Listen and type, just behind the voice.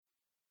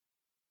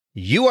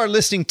You are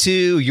listening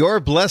to Your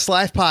Blessed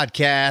Life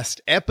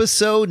Podcast,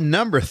 episode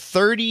number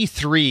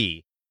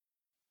 33.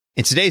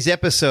 In today's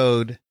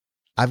episode,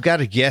 I've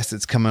got a guest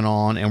that's coming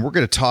on, and we're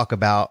going to talk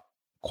about,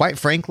 quite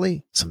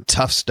frankly, some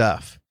tough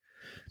stuff.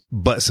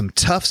 But some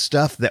tough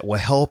stuff that will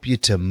help you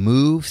to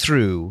move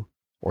through,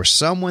 or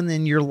someone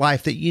in your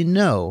life that you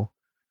know,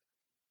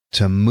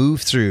 to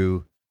move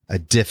through a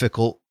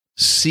difficult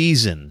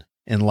season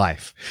in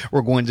life.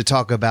 We're going to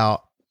talk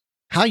about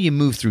how you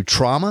move through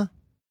trauma,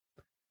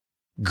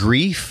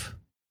 grief,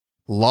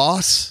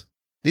 loss.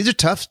 These are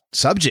tough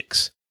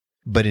subjects,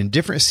 but in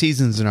different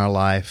seasons in our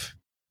life,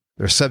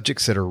 they're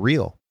subjects that are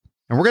real.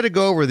 And we're going to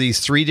go over these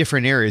three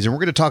different areas, and we're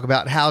going to talk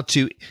about how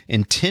to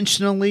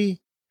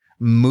intentionally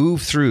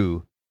move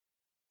through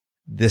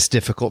this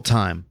difficult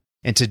time.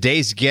 And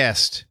today's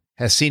guest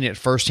has seen it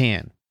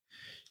firsthand.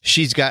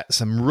 She's got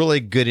some really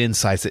good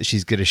insights that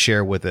she's going to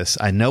share with us.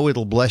 I know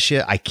it'll bless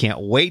you. I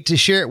can't wait to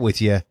share it with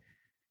you.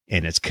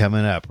 And it's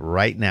coming up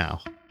right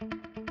now.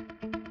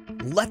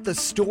 Let the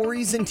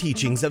stories and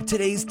teachings of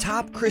today's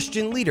top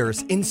Christian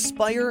leaders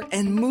inspire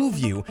and move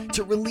you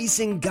to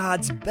releasing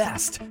God's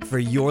best for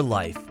your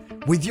life.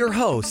 With your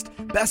host,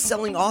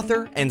 best-selling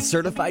author and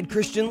certified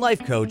Christian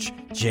life coach,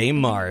 Jay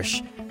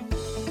Marsh.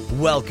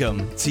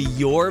 Welcome to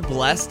Your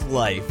Blessed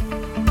Life.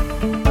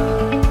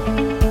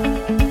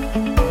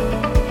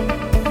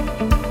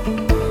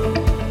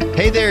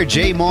 Hey there,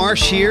 Jay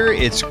Marsh here.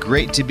 It's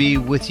great to be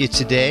with you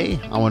today.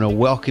 I want to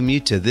welcome you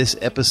to this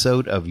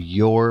episode of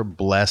Your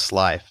Blessed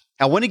Life.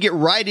 I want to get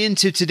right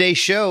into today's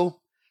show.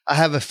 I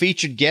have a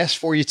featured guest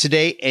for you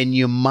today, and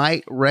you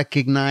might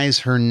recognize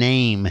her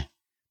name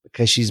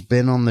because she's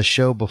been on the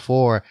show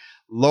before.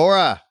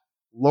 Laura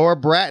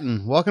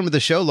Bratton. Welcome to the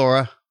show,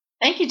 Laura.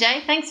 Thank you,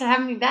 Jay. Thanks for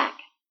having me back.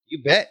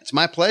 You bet. It's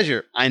my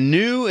pleasure. I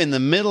knew in the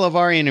middle of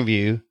our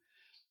interview,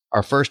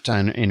 our first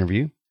time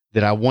interview,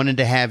 that I wanted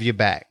to have you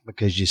back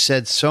because you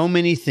said so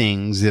many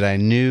things that I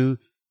knew.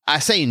 I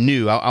say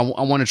knew. I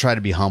want to try to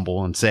be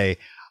humble and say,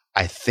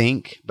 I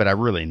think, but I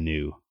really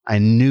knew. I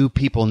knew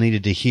people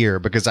needed to hear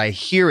because I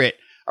hear it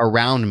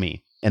around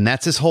me. And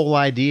that's this whole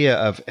idea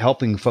of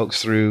helping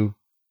folks through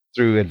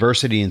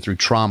adversity and through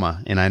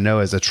trauma. And I know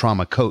as a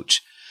trauma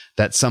coach,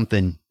 that's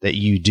something that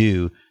you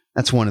do.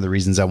 That's one of the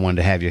reasons I wanted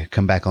to have you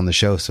come back on the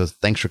show. So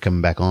thanks for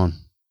coming back on.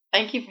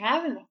 Thank you for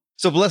having me.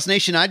 So Blessed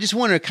Nation, I just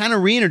want to kind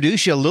of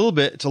reintroduce you a little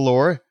bit to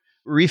Laura,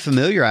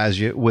 refamiliarize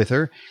you with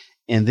her,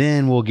 and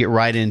then we'll get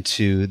right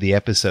into the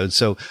episode.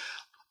 So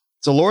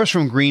Laura's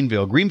from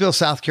Greenville,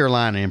 South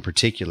Carolina in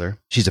particular.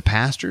 She's a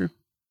pastor.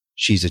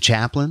 She's a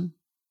chaplain.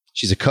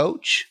 She's a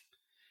coach.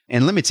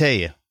 And let me tell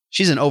you,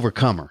 she's an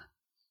overcomer.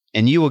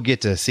 And you will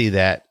get to see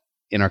that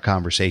in our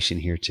conversation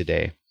here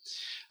today.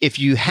 If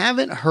you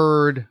haven't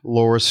heard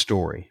Laura's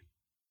story,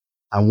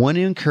 I want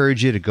to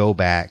encourage you to go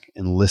back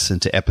and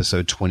listen to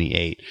episode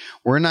 28.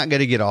 We're not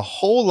going to get a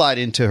whole lot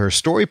into her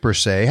story per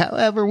se.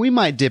 However, we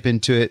might dip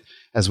into it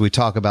as we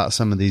talk about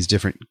some of these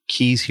different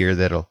keys here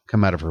that'll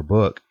come out of her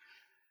book.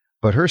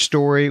 But her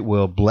story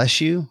will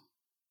bless you.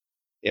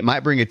 It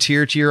might bring a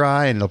tear to your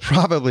eye, and it'll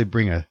probably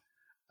bring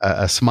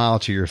a smile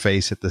to your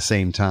face at the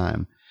same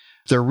time.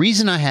 The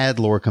reason I had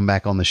Laura come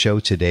back on the show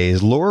today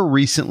is Laura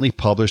recently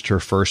published her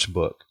first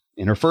book.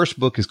 And her first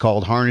book is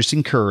called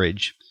Harnessing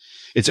Courage.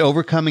 It's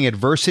overcoming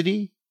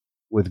adversity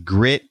with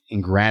grit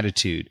and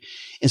gratitude.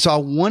 And so I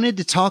wanted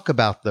to talk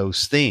about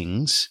those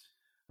things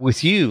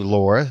with you,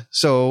 Laura.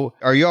 So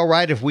are you all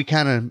right if we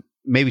kind of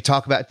maybe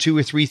talk about two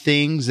or three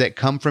things that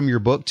come from your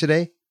book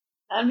today?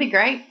 That'd be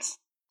great.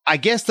 I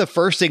guess the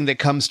first thing that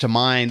comes to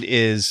mind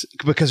is,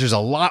 because there's a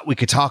lot we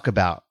could talk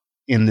about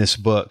in this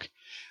book,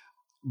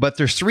 but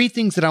there's three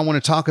things that I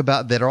want to talk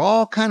about that are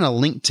all kind of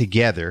linked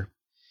together.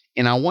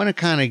 And I want to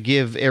kind of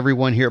give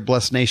everyone here at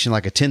Blessed Nation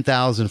like a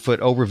 10,000 foot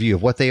overview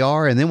of what they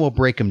are, and then we'll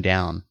break them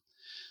down.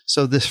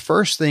 So this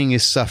first thing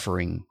is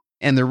suffering.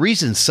 And the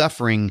reason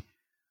suffering,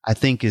 I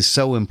think, is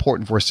so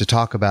important for us to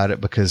talk about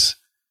it because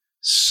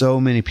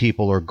so many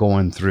people are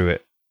going through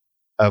it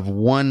of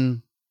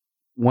one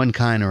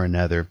kind or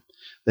another.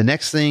 The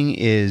next thing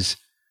is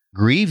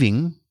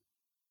grieving.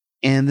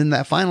 And then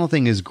that final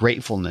thing is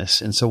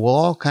gratefulness. And so we'll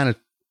all kind of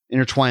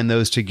intertwine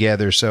those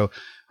together. So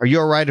are you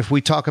all right if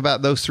we talk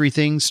about those three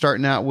things,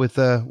 starting out with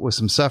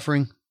some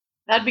suffering?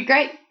 That'd be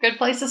great. Good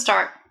place to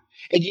start.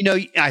 And, you know,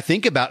 I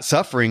think about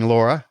suffering,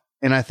 Laura,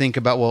 and I think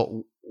about,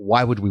 well,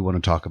 why would we want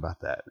to talk about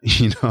that?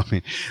 You know, I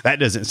mean, that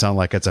doesn't sound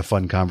like it's a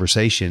fun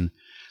conversation,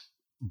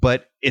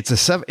 but it's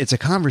a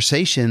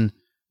conversation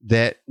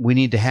that we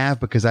need to have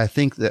because I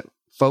think that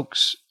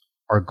folks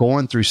are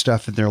going through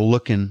stuff and they're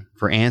looking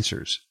for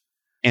answers.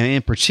 And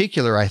in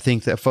particular, I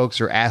think that folks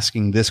are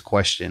asking this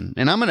question,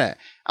 and I'm going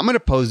to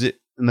pose it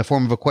in the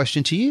form of a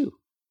question to you.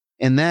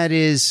 And that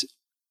is,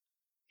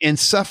 in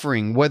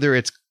suffering, whether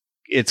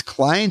it's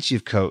clients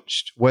you've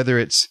coached, whether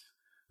it's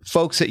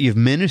folks that you've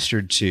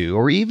ministered to,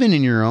 or even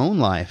in your own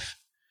life,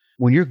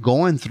 when you're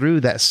going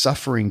through that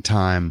suffering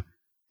time,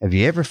 have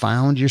you ever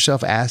found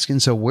yourself asking,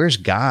 so where's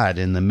God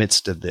in the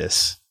midst of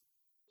this?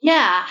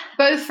 Yeah,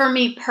 both for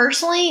me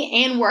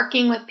personally and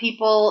working with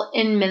people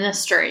in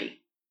ministry.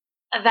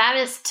 that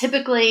is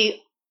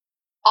typically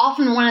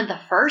often one of the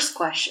first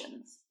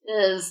questions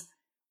is,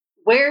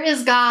 where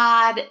is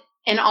God?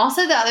 And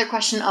also the other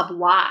question of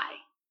why.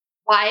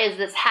 Why is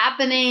this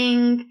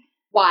happening?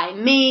 Why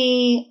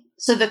me?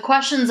 So the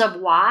questions of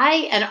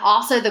why, and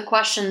also the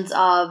questions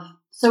of,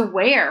 so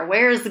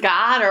where is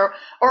God?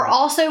 Or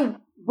also,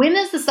 when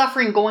is the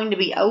suffering going to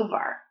be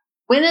over?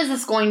 When is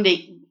this going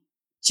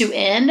to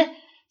end?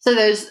 So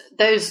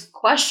those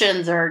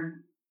questions are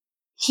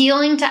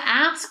healing to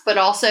ask, but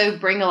also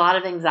bring a lot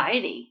of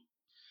anxiety.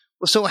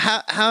 Well, so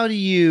how do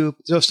you,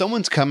 so if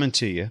someone's coming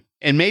to you,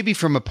 and maybe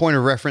from a point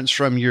of reference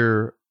from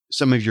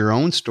some of your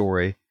own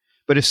story,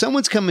 but if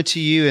someone's coming to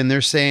you and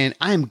they're saying,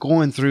 I am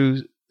going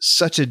through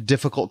such a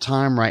difficult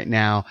time right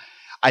now,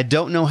 I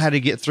don't know how to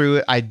get through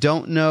it. I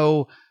don't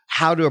know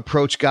how to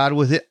approach God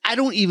with it. I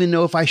don't even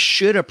know if I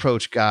should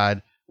approach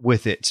God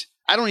with it.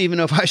 I don't even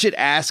know if I should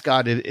ask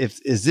God,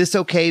 is this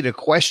okay to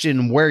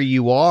question where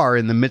you are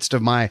in the midst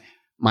of my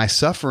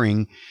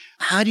suffering?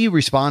 How do you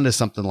respond to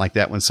something like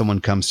that when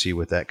someone comes to you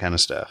with that kind of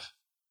stuff?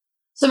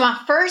 So my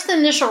first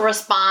initial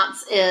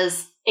response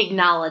is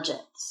acknowledge it.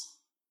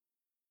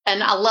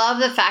 And I love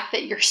the fact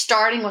that you're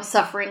starting with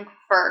suffering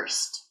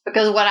first,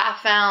 because what I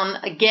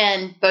found,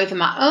 again, both in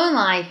my own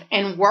life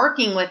and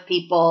working with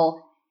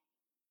people,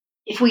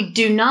 if we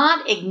do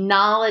not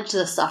acknowledge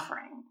the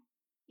suffering,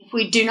 if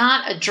we do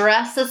not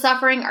address the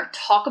suffering or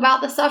talk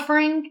about the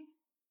suffering,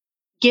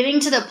 getting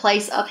to the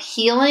place of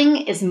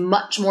healing is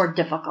much more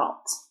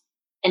difficult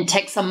and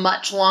takes a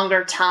much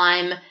longer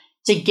time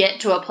to get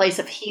to a place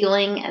of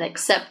healing and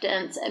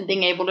acceptance and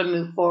being able to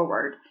move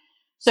forward.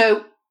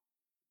 So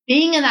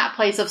being in that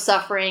place of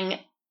suffering,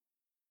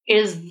 it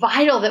is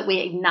vital that we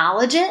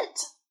acknowledge it,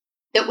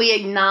 that we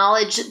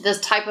acknowledge this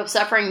type of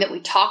suffering, that we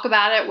talk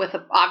about it with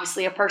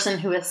obviously a person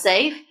who is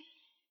safe,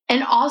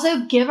 and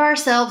also give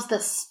ourselves the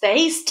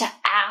space to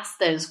ask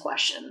those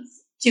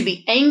questions, to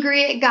be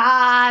angry at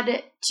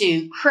God,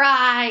 to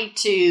cry,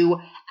 to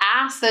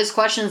ask those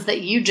questions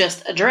that you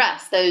just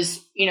addressed. Those,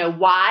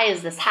 why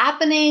is this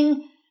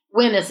happening?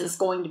 When is this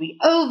going to be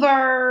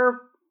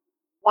over?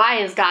 Why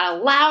is God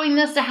allowing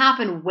this to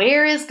happen?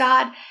 Where is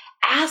God?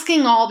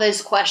 Asking all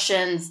those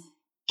questions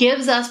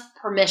gives us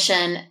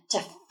permission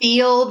to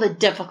feel the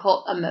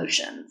difficult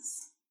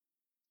emotions.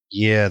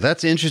 Yeah,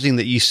 that's interesting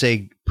that you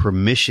say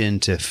permission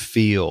to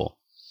feel,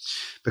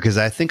 because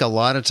I think a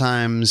lot of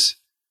times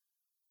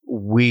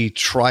we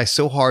try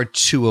so hard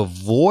to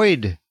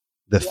avoid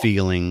the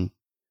feeling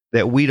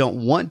that we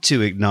don't want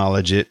to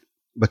acknowledge it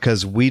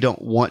because we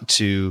don't want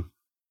to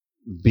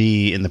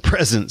be in the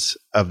presence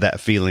of that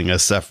feeling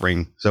of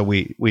suffering. So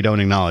we don't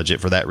acknowledge it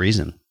for that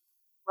reason.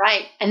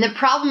 Right. And the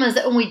problem is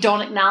that when we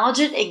don't acknowledge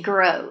it, it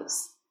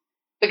grows,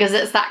 because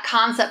it's that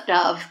concept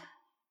of,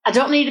 I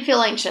don't need to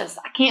feel anxious.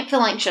 I can't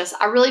feel anxious.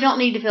 I really don't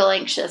need to feel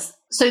anxious.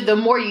 So the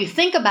more you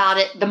think about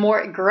it, the more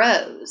it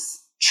grows.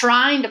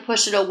 Trying to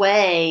push it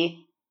away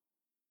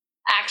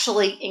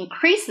actually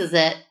increases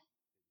it.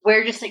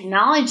 We're just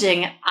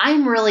acknowledging,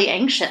 I'm really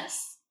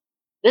anxious.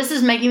 This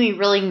is making me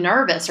really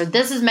nervous, or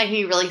this is making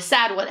me really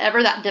sad,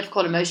 whatever that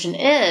difficult emotion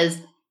is.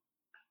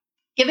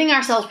 Giving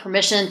ourselves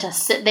permission to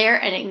sit there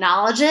and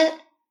acknowledge it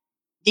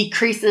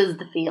decreases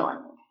the feeling.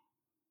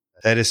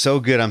 That is so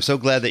good. I'm so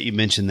glad that you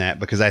mentioned that,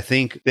 because I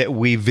think that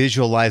we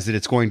visualize that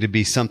it's going to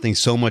be something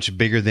so much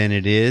bigger than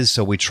it is.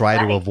 So we try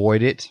to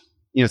avoid it.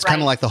 It's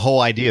kind of like the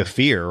whole idea of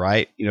fear,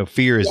 right?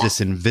 Fear is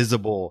this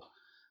invisible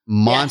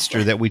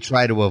monster that we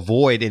try to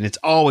avoid, and it's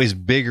always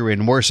bigger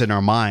and worse in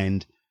our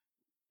mind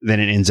than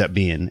it ends up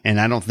being. And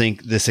I don't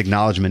think this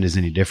acknowledgement is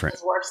any different.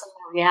 It's worse than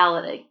the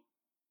reality.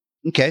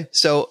 Okay.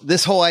 So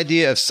this whole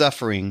idea of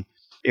suffering,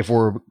 if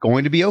we're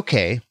going to be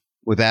okay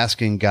with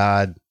asking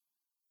God,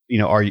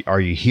 are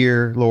you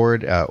here,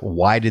 Lord?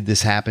 Why did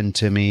this happen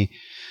to me?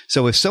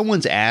 So if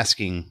someone's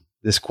asking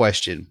this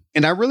question,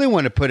 and I really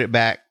want to put it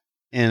back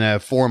in a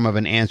form of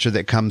an answer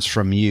that comes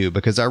from you,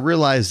 because I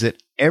realize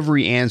that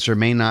every answer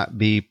may not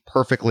be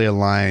perfectly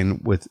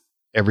aligned with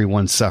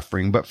everyone's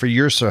suffering, but for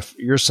your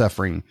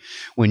suffering,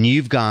 when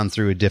you've gone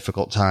through a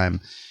difficult time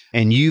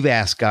and you've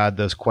asked God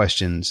those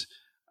questions,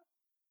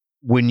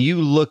 when you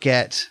look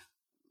at,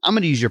 I'm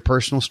going to use your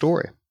personal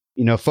story.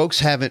 Folks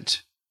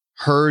haven't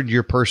heard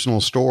your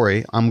personal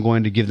story. I'm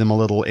going to give them a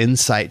little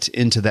insight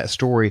into that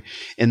story.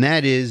 And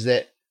that is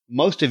that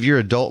most of your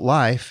adult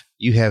life,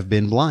 you have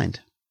been blind.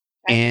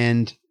 Right.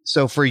 And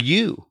so for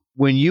you,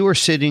 when you are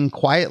sitting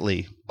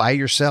quietly by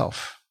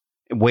yourself,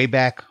 way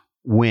back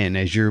when,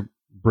 as you're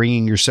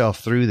bringing yourself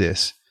through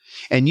this,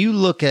 and you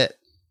look at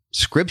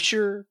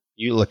scripture,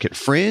 you look at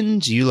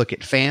friends, you look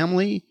at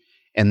family,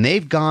 and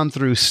they've gone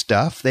through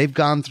stuff, they've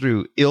gone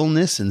through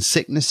illness and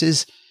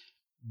sicknesses,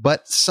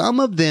 but some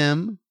of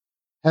them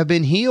have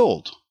been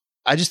healed.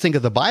 I just think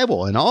of the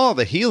Bible and all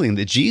the healing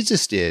that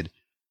Jesus did.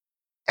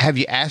 Have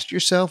you asked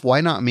yourself,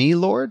 why not me,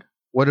 Lord?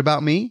 What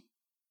about me?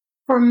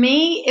 For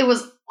me, it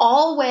was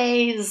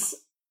always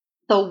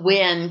the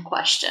when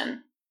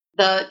question.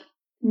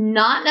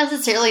 Not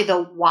necessarily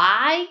the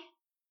why,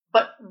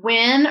 but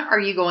when are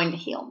you going to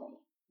heal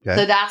me? Okay.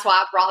 So that's why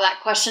I brought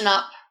that question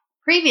up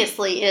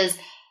previously, is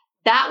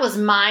that was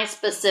my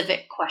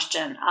specific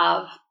question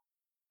of,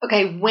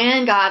 okay,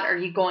 when, God, are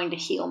you going to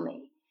heal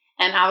me?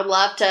 And I would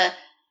love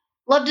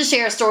to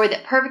share a story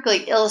that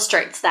perfectly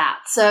illustrates that.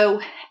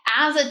 So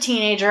as a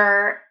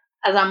teenager,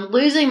 as I'm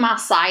losing my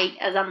sight,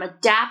 as I'm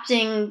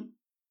adapting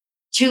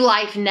to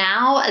life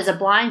now as a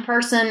blind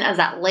person, as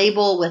that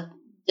label with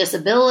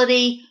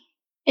disability,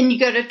 and you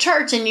go to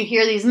church and you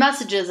hear these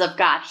messages of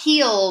God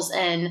heals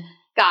and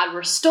God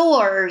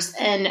restores,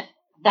 and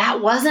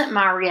that wasn't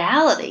my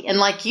reality. And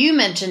like you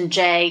mentioned,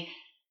 Jay,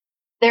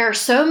 there are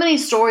so many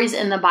stories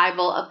in the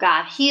Bible of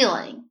God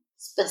healing,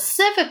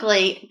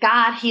 specifically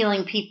God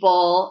healing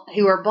people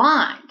who are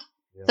blind.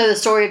 Yeah. So the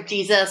story of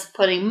Jesus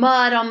putting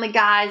mud on the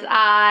guy's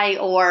eye,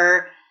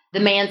 or the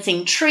man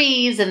seeing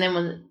trees and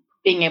then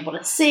being able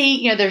to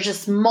see. There's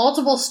just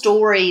multiple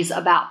stories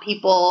about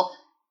people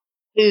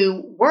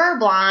who were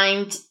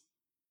blind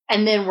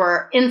and then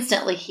were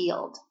instantly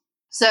healed.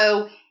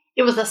 So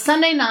it was a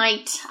Sunday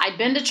night. I'd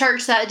been to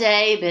church that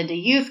day, been to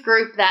youth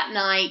group that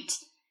night,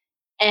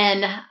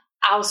 and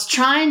I was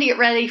trying to get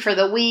ready for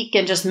the week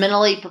and just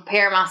mentally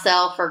prepare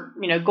myself for,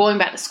 going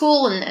back to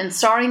school and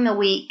starting the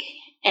week.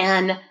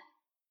 And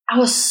I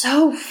was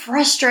so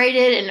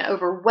frustrated and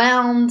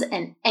overwhelmed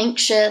and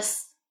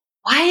anxious.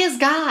 Why is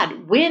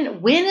God?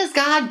 When is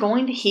God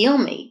going to heal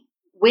me?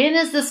 When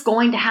is this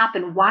going to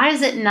happen? Why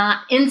is it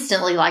not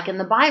instantly like in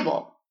the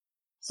Bible?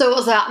 So it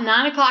was about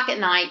 9:00 at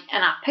night,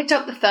 and I picked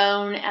up the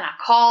phone and I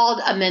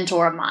called a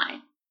mentor of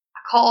mine. I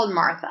called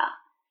Martha.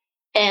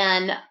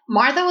 And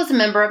Martha was a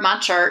member of my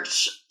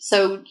church,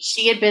 so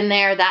she had been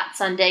there that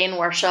Sunday in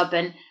worship.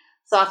 And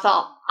so I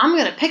thought, I'm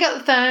going to pick up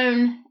the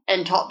phone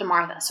and talk to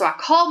Martha. So I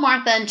called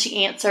Martha, and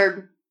she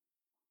answered.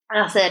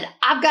 And I said,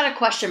 I've got a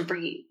question for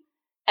you,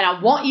 and I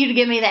want you to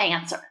give me the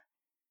answer.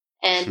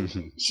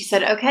 And she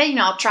said, okay,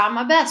 I'll try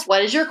my best.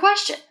 What is your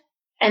question?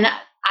 And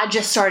I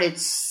just started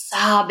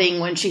sobbing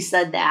when she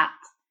said that.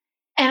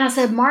 And I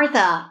said,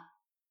 Martha,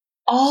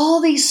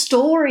 all these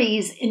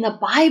stories in the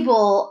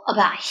Bible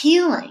about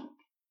healing,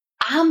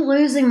 I'm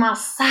losing my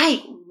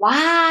sight.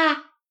 Why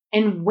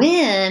and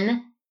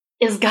when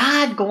is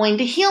God going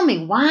to heal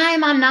me? Why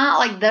am I not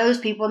like those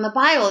people in the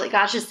Bible that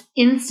God's just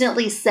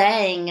instantly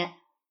saying,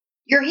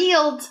 you're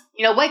healed,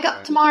 wake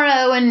up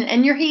tomorrow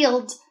and you're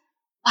healed?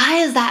 Why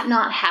is that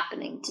not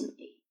happening to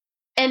me?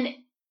 And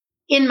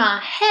in my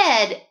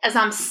head, as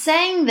I'm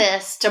saying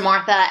this to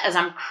Martha, as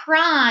I'm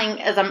crying,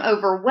 as I'm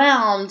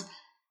overwhelmed,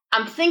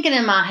 I'm thinking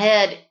in my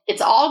head,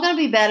 it's all going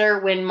to be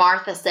better when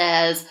Martha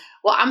says,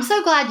 well, I'm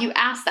so glad you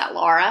asked that,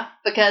 Laura,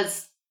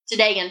 because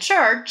today in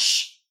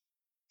church,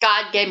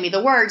 God gave me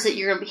the words that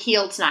you're going to be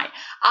healed tonight.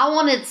 I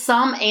wanted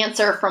some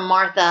answer from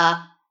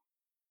Martha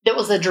that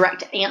was a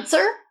direct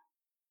answer,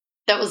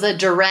 that was a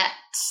direct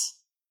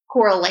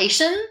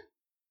correlation.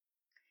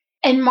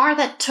 And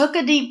Martha took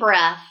a deep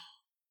breath,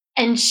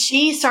 and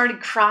she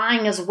started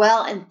crying as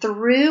well. And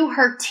through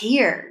her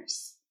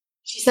tears,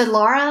 she said,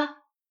 Laura,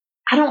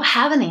 I don't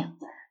have an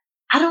answer.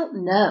 I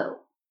don't know.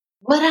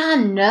 What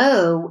I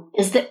know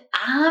is that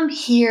I'm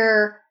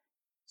here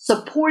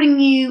supporting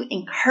you,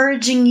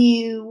 encouraging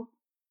you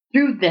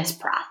through this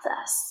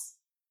process.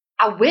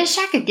 I wish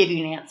I could give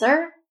you an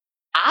answer.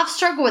 I've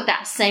struggled with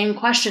that same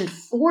question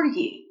for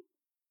you.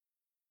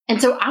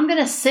 And so I'm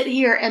going to sit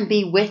here and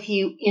be with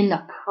you in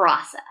the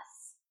process,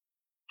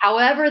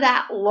 however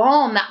that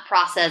long that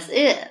process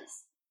is.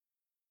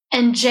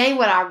 And Jay,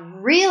 what I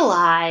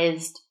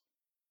realized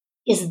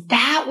is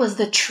that was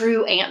the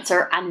true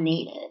answer I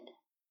needed.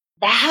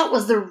 That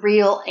was the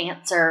real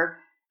answer,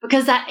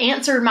 because that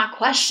answered my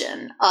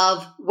question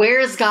of where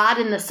is God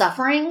in the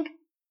suffering?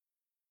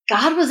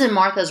 God was in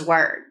Martha's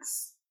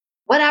words.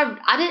 What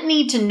I didn't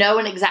need to know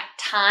an exact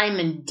time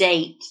and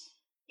date.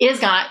 Is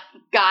God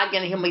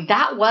going to heal me?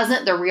 That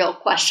wasn't the real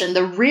question.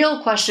 The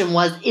real question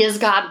was, is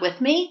God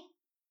with me?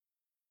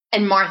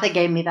 And Martha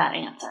gave me that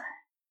answer.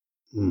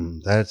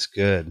 That's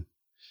good.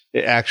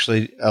 It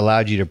actually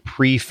allowed you to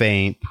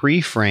pre-frame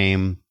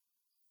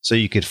so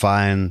you could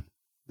find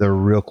the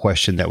real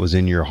question that was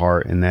in your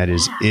heart, and that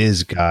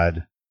is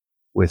God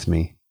with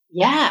me?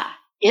 Yeah.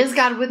 Is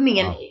God with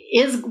me? Wow.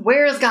 And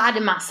where is God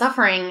in my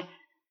suffering?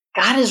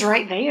 God is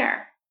right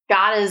there.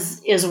 God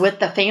is with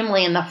the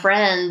family and the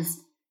friends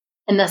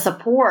and the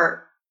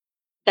support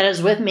that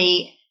is with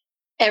me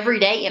every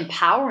day,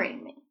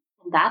 empowering me.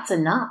 And that's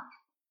enough.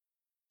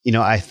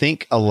 I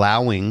think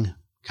allowing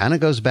kind of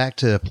goes back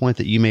to a point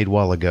that you made a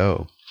while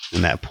ago.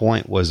 And that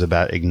point was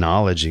about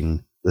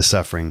acknowledging the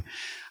suffering.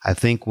 I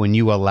think when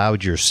you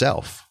allowed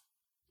yourself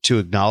to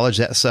acknowledge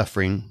that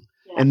suffering,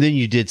 and then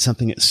you did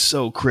something that's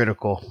so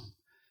critical,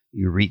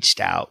 you reached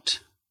out.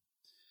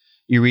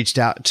 You reached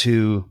out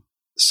to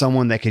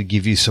someone that could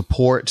give you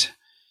support,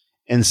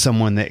 and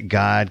someone that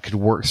God could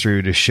work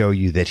through to show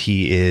you that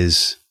He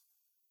is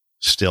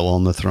still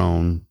on the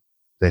throne,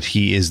 that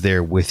He is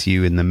there with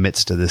you in the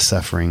midst of this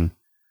suffering.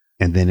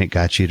 And then it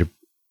got you to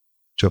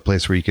a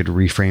place where you could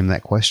reframe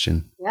that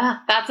question. Yeah,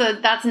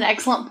 that's an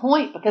excellent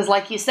point, because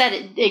like you said,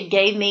 it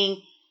gave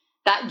me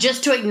that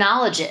just to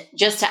acknowledge it,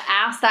 just to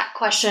ask that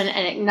question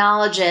and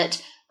acknowledge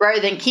it rather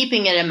than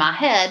keeping it in my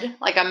head,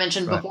 like I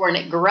mentioned before, and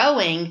it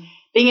growing,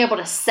 being able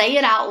to say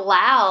it out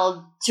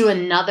loud to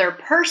another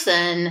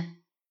person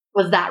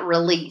was that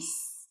release.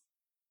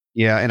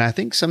 Yeah. And I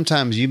think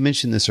sometimes, you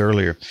mentioned this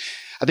earlier,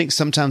 I think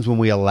sometimes when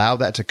we allow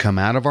that to come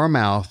out of our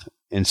mouth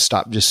and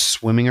stop just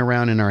swimming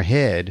around in our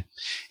head,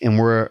 and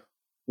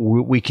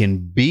we can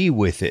be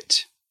with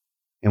it,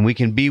 and we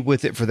can be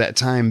with it for that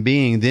time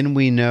being, then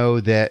we know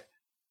that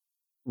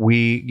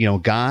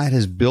God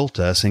has built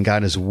us and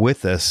God is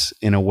with us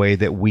in a way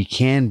that we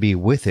can be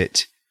with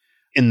it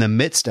in the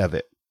midst of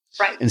it.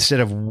 Right. Instead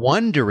of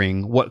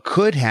wondering what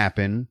could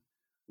happen,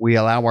 we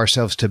allow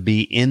ourselves to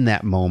be in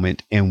that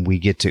moment, and we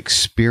get to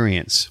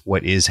experience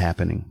what is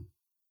happening.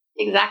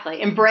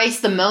 Exactly. Embrace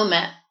the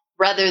moment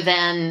rather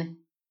than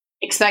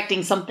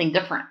expecting something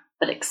different,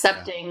 but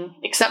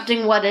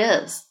accepting what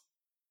is.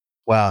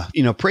 Wow.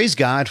 Praise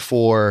God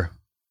for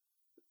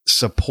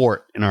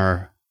support in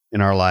our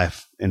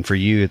life. And for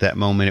you at that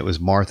moment, it was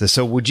Martha.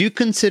 So would you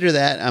consider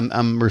that,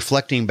 I'm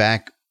reflecting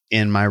back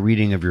in my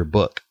reading of your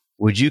book,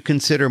 would you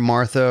consider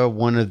Martha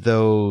one of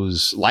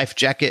those life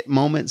jacket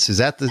moments? Is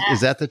that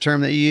the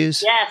term that you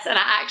use? Yes. And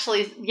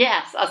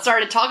I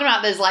started talking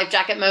about those life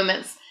jacket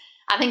moments,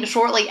 I think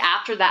shortly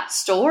after that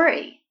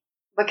story,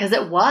 because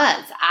it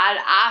was,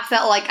 I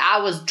felt like I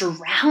was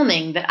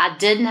drowning, that I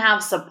didn't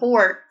have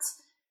support.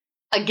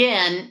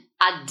 Again,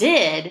 I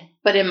did,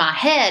 but in my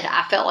head,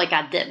 I felt like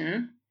I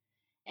didn't.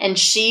 And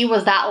she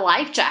was that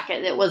life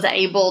jacket that was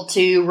able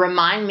to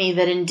remind me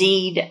that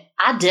indeed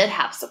I did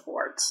have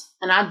support,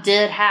 and I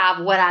did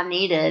have what I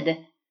needed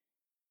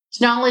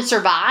to not only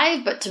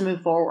survive, but to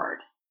move forward.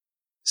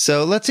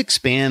 So let's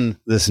expand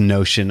this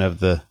notion of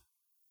the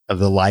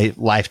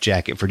life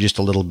jacket for just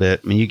a little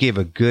bit. I mean, you gave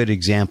a good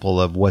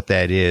example of what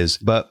that is,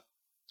 but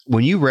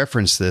when you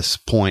reference this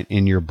point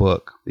in your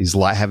book,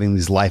 having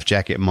these life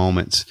jacket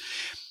moments,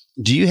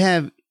 do you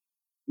have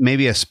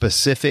maybe a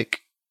specific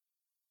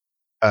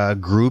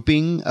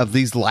grouping of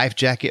these life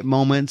jacket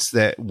moments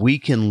that we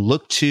can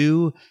look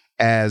to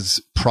as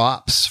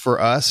props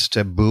for us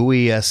to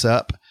buoy us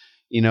up,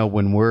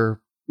 when we're,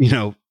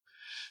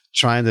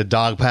 trying to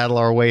dog paddle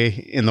our way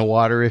in the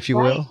water, if you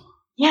will?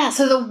 Yeah.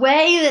 So the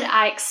way that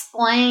I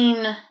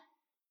explain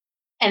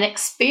and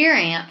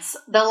experience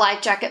the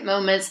life jacket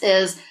moments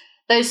is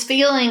those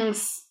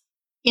feelings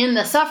in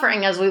the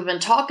suffering, as we've been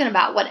talking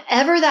about,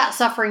 whatever that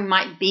suffering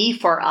might be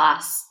for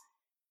us,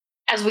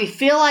 as we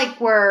feel like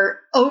we're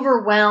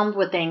overwhelmed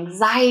with the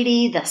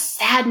anxiety, the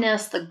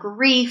sadness, the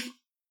grief,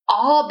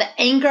 all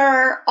the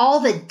anger, all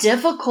the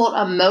difficult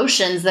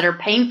emotions that are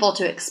painful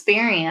to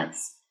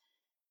experience,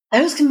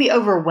 those can be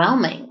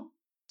overwhelming.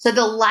 So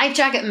the life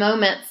jacket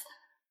moments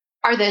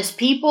are those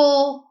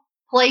people,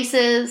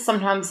 places,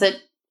 sometimes it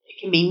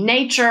can be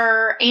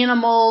nature,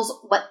 animals,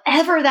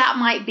 whatever that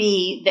might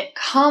be that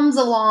comes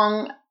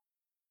along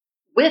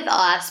with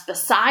us,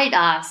 beside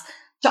us,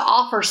 to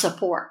offer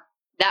support.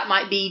 That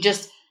might be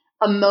just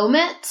a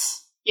moment,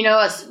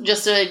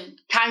 just a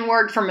kind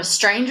word from a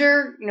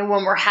stranger, when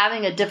we're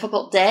having a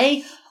difficult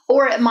day,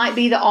 or it might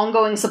be the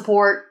ongoing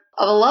support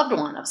of a loved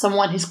one, of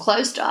someone who's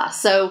close to us.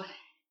 So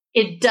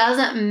it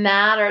doesn't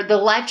matter. The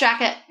life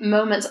jacket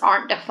moments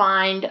aren't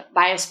defined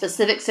by a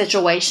specific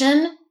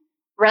situation.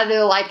 Rather,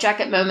 the life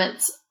jacket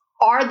moments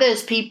are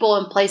those people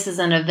and places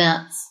and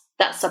events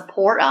that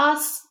support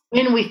us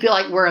when we feel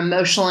like we're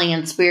emotionally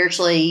and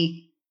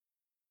spiritually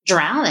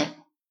drowning.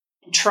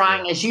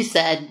 Trying, as you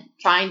said,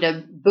 trying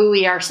to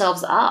buoy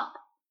ourselves up.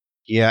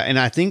 Yeah. And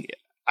I think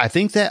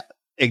that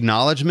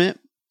acknowledgement,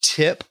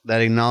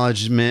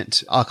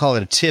 I'll call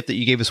it a tip that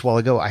you gave us a while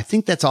ago. I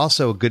think that's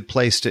also a good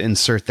place to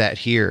insert that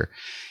here.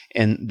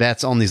 And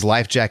that's on these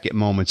life jacket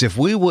moments. If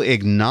we will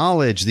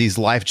acknowledge these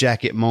life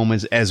jacket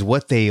moments as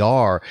what they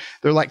are,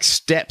 they're like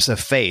steps of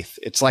faith.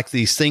 It's like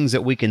these things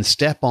that we can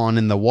step on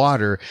in the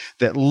water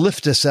that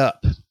lift us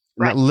up,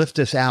 that lift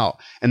us out,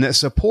 and that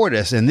support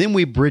us. And then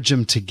we bridge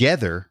them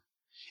together,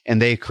 and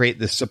they create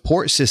the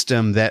support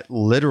system that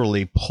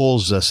literally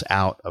pulls us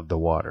out of the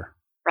water.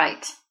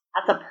 Right.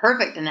 That's a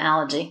perfect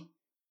analogy.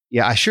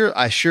 Yeah, I sure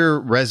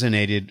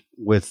resonated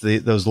with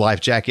those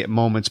life jacket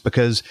moments,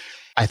 because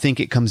I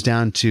think it comes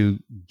down to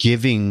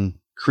giving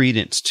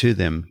credence to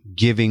them,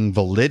 giving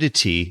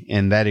validity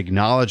and that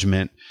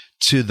acknowledgement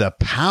to the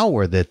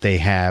power that they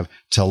have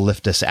to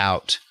lift us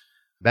out.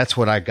 That's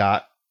what I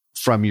got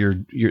from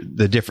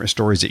the different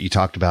stories that you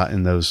talked about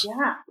in those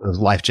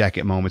life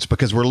jacket moments,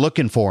 because we're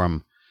looking for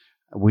them.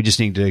 We just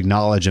need to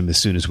acknowledge them as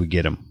soon as we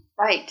get them.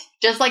 Right.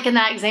 Just like in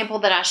that example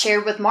that I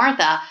shared with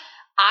Martha,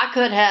 I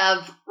could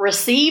have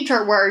received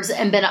her words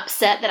and been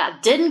upset that I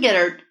didn't get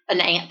her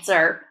an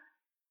answer,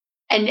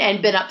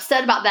 and been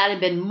upset about that and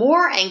been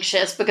more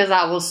anxious because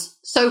I was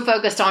so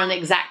focused on an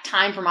exact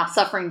time for my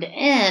suffering to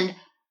end.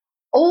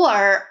 Or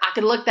I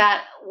could look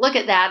at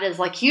that as,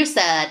 like you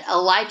said, a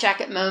life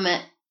jacket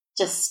moment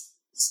to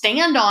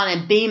stand on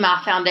and be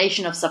my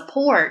foundation of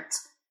support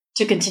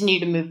to continue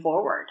to move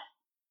forward.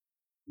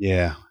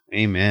 Yeah.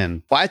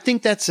 Amen. Well, I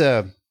think that's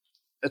a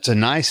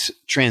nice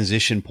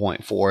transition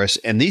point for us.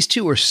 And these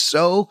two are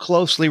so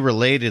closely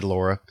related,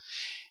 Laura.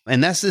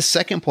 And that's the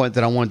second point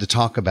that I wanted to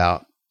talk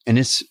about. And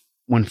it's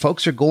when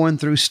folks are going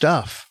through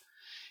stuff,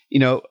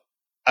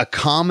 a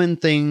common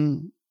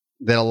thing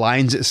that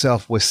aligns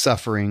itself with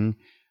suffering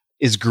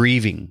is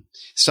grieving.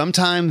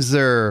 Sometimes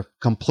they're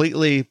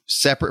completely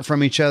separate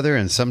from each other,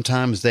 and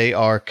sometimes they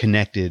are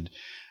connected.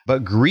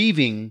 But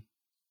grieving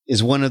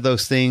is one of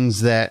those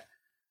things that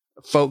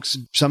folks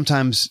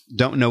sometimes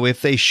don't know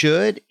if they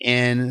should,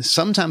 and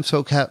sometimes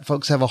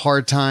folks have a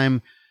hard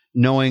time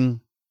knowing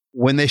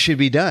when they should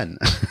be done,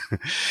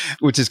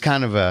 which is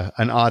kind of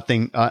an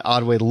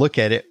odd way to look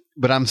at it.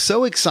 But I'm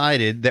so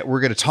excited that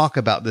we're going to talk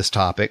about this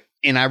topic,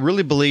 and I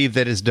really believe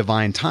that it's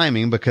divine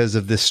timing because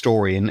of this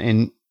story.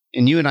 And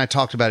you and I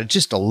talked about it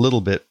just a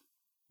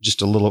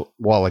little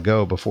while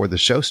ago before the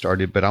show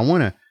started, but I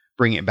want to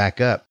bring it back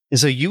up. And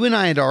so you and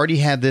I had already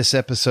had this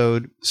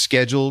episode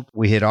scheduled.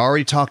 We had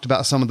already talked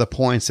about some of the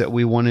points that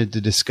we wanted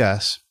to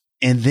discuss.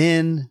 And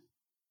then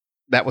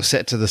that was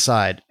set to the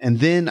side. And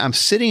then I'm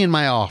sitting in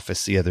my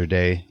office the other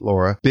day,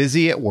 Laura,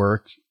 busy at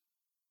work.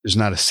 There's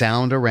not a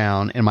sound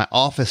around, and my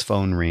office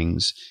phone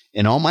rings.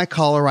 And on my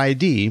caller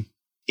ID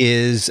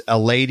is a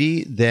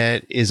lady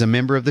that is a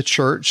member of the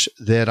church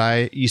that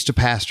I used to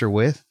pastor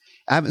with.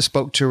 I haven't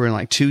spoke to her in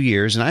like 2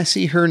 years, and I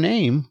see her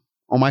name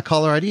on my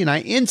caller ID, and I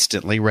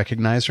instantly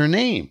recognize her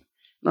name.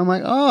 And I'm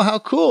like, oh, how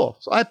cool.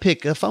 So I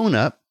pick a phone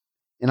up,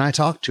 and I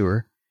talk to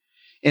her.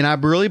 And I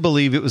really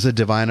believe it was a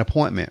divine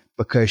appointment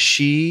because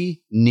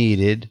she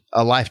needed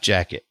a life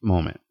jacket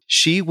moment.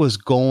 She was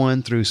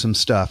going through some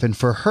stuff, and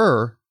for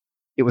her,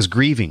 it was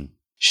grieving.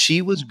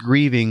 She was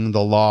grieving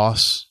the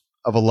loss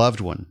of a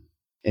loved one,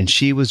 and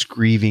she was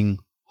grieving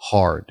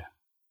hard.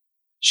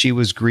 She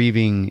was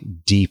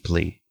grieving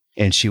deeply,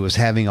 and she was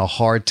having a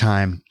hard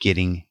time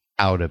getting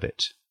out of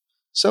it.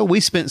 So we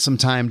spent some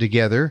time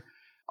together.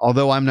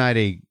 Although I'm not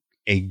a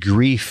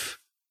grief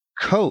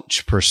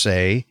coach per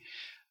se,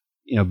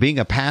 being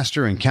a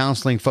pastor and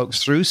counseling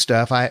folks through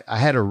stuff, I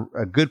had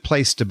a good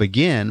place to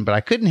begin, but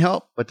I couldn't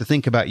help but to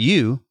think about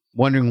you,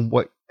 wondering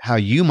how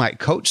you might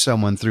coach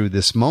someone through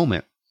this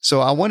moment.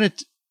 So I wanted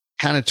to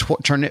kind of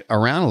turn it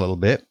around a little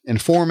bit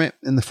and form it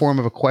in the form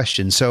of a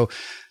question. So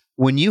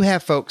when you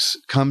have folks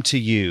come to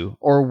you,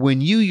 or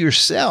when you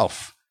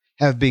yourself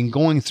have been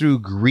going through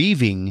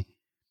grieving,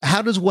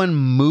 how does one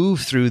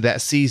move through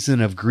that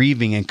season of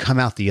grieving and come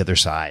out the other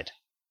side?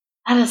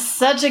 That is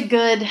such a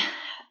good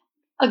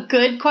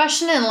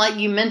question. And like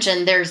you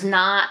mentioned, there's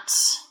not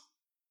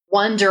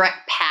one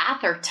direct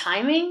path or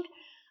timing.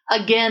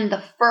 Again,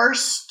 the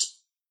first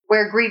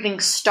where grieving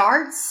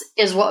starts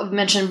is what we've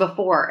mentioned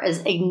before,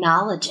 is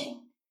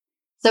acknowledging.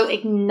 So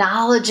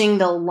acknowledging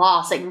the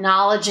loss,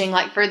 acknowledging,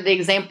 like for the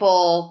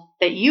example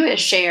that you had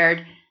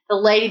shared, the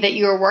lady that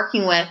you were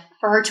working with,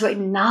 for her to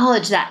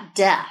acknowledge that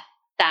death,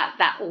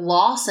 that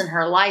loss in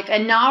her life.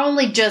 And not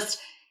only just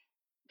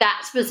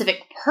that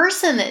specific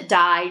person that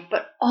died,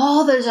 but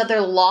all those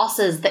other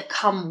losses that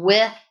come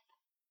with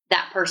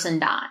that person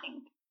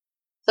dying.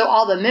 So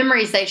all the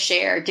memories they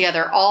shared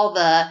together, all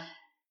the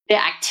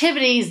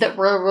activities that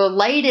were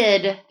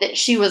related, that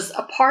she was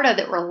a part of,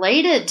 that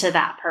related to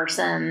that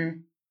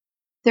person.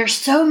 There's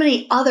so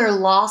many other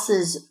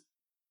losses,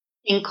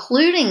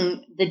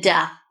 including the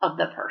death of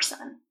the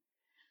person.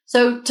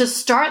 So to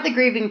start the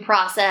grieving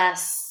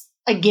process,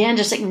 again,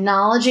 just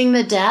acknowledging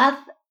the death.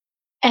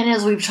 And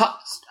as we've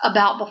talked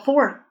about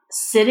before,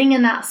 sitting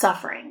in that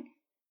suffering,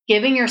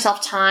 giving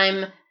yourself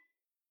time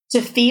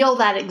to feel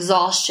that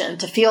exhaustion,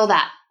 to feel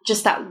that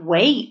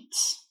weight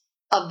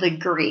of the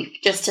grief,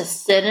 just to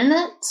sit in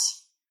it,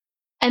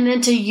 and then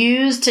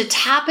to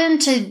tap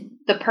into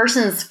the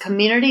person's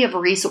community of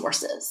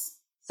resources.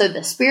 So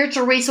the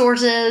spiritual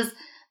resources,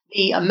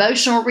 the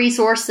emotional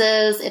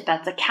resources, if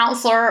that's a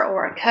counselor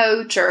or a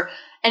coach,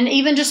 and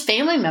even just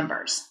family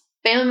members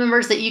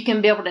that you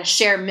can be able to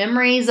share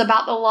memories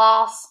about the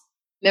loss,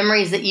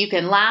 memories that you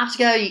can laugh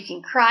together, you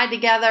can cry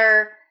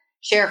together,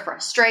 share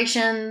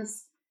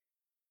frustrations.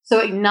 So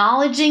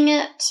acknowledging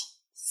it,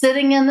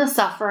 sitting in the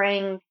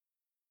suffering,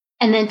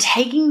 and then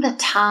taking the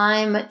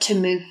time to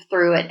move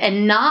through it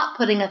and not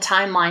putting a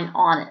timeline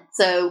on it.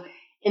 So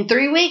in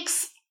 3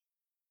 weeks,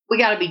 we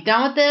got to be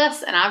done with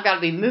this, and I've got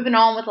to be moving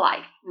on with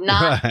life.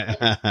 Not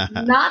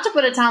to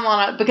put a time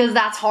on it, because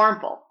that's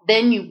harmful.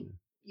 Then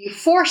you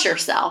force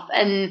yourself,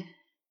 and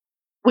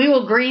we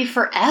will grieve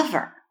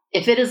forever.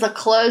 If it is a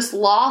close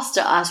loss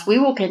to us, we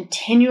will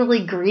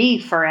continually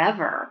grieve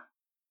forever.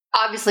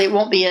 Obviously, it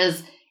won't be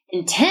as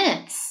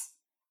intense,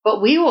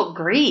 but we will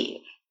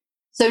grieve.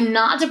 So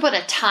not to put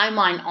a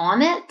timeline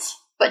on it,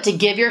 but to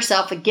give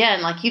yourself,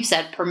 again, like you've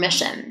said,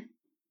 permission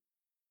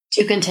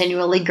to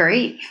continually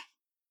grieve.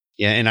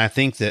 Yeah, and I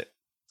think that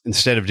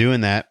instead of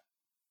doing that,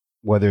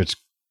 whether it's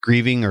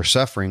grieving or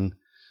suffering,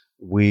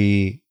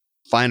 we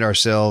find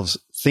ourselves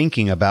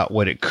thinking about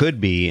what it could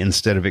be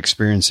instead of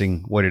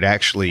experiencing what it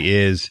actually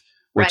is,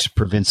 which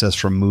prevents us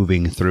from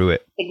moving through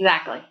it.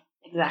 Exactly.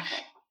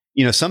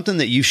 Something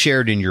that you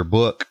shared in your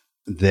book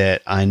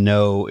that I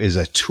know is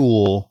a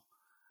tool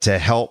to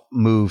help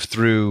move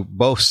through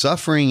both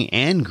suffering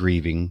and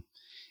grieving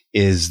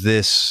is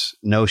this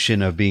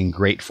notion of being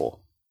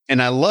grateful.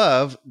 And I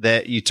love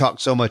that you talk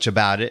so much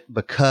about it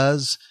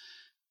because,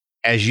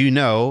 as you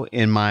know,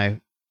 in my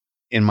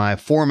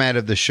format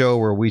of the show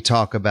where we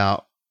talk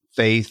about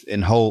faith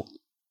and hope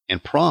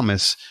and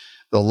promise,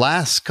 the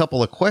last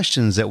couple of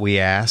questions that we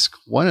ask,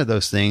 one of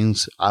those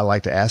things I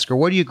like to ask are,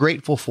 what are you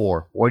grateful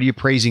for? What are you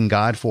praising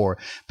God for?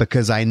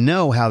 Because I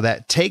know how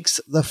that takes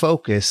the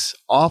focus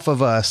off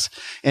of us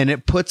and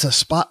it puts a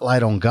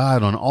spotlight on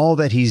God, on all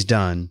that he's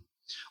done,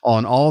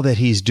 on all that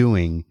he's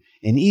doing,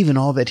 and even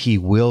all that he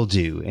will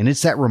do. And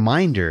it's that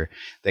reminder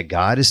that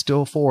God is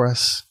still for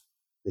us,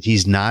 that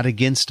he's not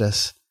against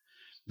us,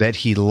 that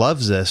he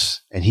loves us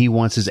and he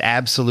wants his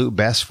absolute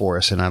best for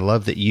us. And I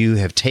love that you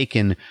have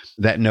taken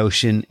that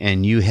notion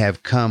and you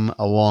have come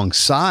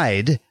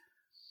alongside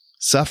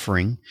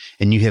suffering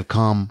and you have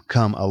come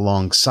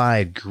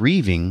alongside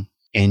grieving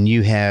and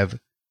you have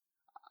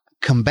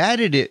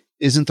combated it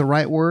isn't the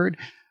right word,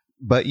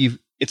 but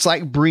it's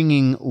like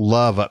bringing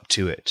love up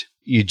to it.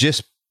 You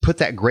just put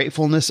that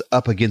gratefulness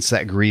up against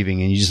that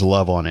grieving and you just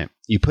love on it.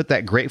 You put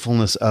that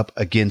gratefulness up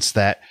against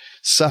that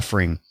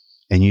suffering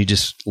and you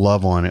just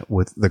love on it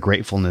with the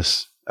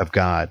gratefulness of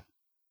God.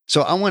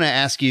 So I want to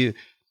ask you,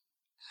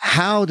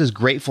 how does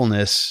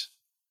gratefulness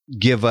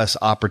give us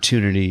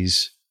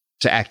opportunities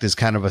to act as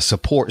kind of a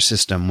support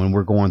system when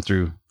we're going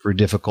through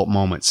difficult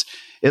moments,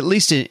 at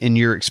least in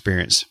your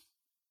experience?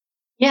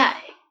 Yeah,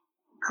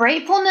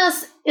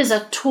 gratefulness is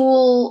a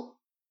tool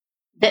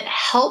that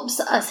helps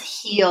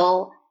us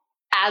heal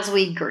as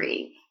we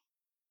grieve.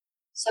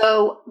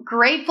 So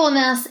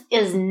gratefulness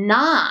is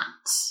not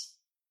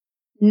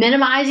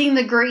minimizing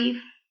the grief.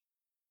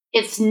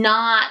 It's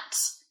not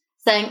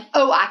saying,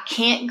 oh, I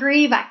can't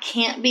grieve. I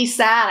can't be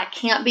sad. I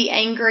can't be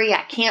angry.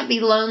 I can't be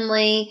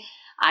lonely.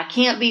 I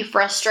can't be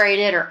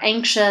frustrated or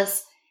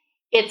anxious.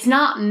 It's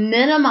not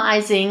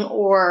minimizing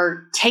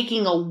or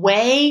taking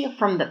away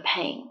from the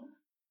pain.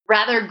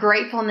 Rather,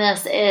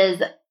 gratefulness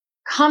is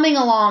coming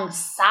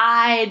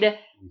alongside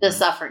the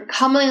suffering,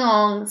 coming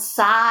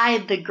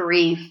alongside the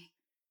grief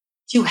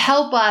to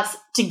help us,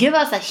 to give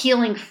us a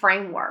healing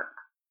framework.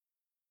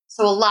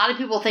 So a lot of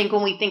people think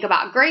when we think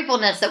about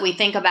gratefulness that we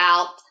think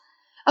about,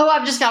 oh,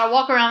 I've just got to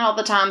walk around all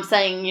the time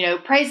saying,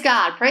 praise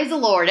God, praise the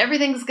Lord,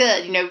 everything's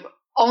good,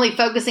 only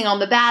focusing on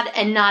the bad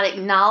and not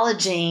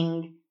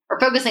acknowledging, or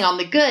focusing on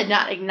the good,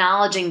 not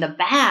acknowledging the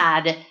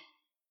bad.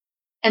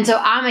 And so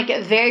I make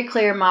it very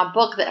clear in my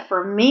book that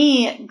for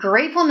me,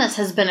 gratefulness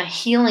has been a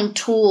healing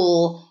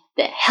tool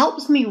that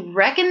helps me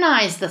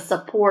recognize the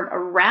support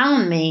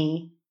around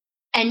me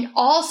and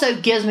also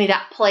gives me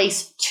that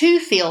place to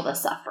feel the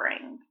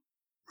suffering.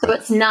 So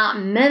it's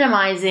not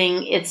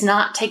minimizing, it's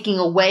not taking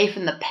away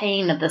from the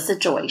pain of the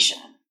situation.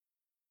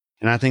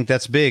 And I think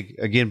that's big,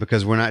 again,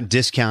 because we're not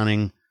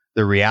discounting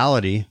the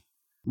reality.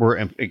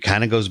 It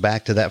kind of goes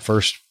back to that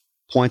first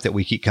point that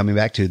we keep coming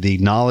back to. The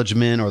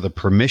acknowledgement or the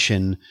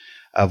permission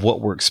of what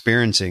we're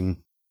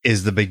experiencing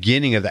is the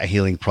beginning of that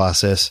healing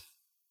process.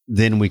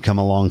 Then we come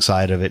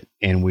alongside of it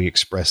and we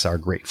express our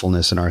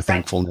gratefulness and our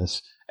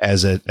thankfulness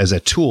as a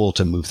tool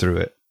to move through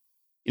it.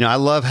 I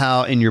love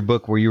how in your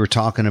book where you were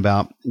talking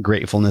about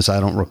gratefulness, I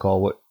don't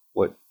recall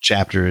what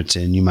chapter it's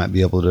in. You might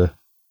be able to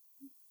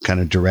kind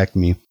of direct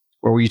me,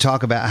 where you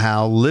talk about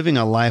how living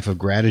a life of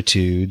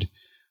gratitude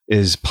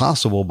is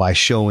possible by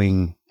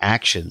showing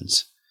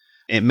actions.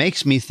 It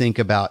makes me think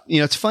about,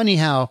 it's funny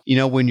how,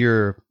 when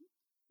you're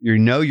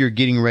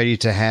getting ready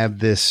to have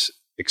this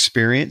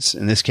experience,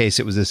 in this case,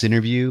 it was this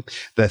interview,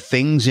 the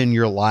things in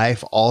your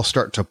life all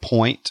start to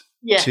point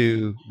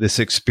to this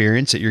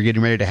experience that you're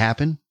getting ready to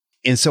happen.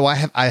 And so I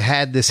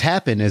had this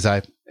happen as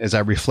I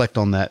reflect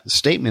on that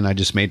statement I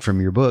just made from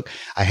your book.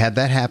 I had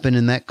that happen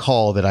in that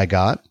call that I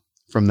got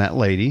from that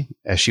lady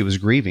as she was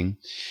grieving.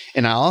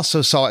 And I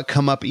also saw it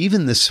come up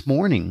even this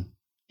morning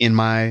in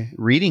my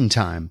reading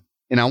time.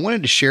 And I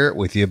wanted to share it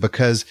with you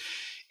because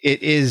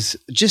it is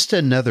just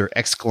another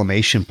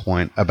exclamation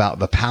point about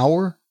the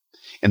power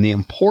and the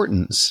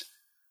importance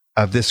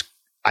of this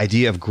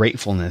idea of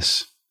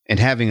gratefulness and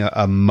having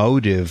a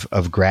motive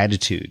of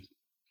gratitude.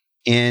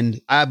 And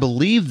I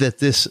believe that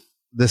this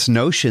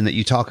notion that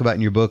you talk about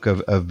in your book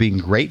of being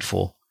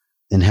grateful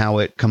and how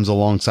it comes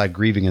alongside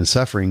grieving and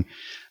suffering,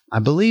 I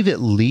believe it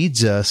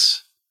leads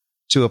us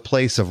to a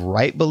place of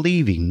right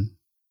believing,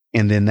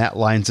 and then that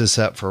lines us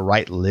up for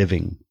right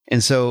living.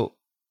 And so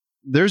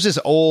there's this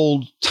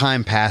old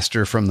time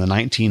pastor from the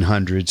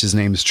 1900s. His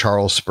name is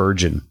Charles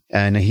Spurgeon,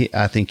 and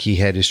I think he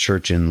had his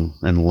church in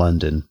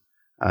London.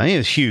 He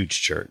was a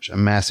huge church, a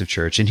massive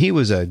church, and he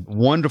was a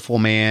wonderful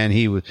man.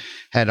 He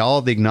had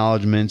all the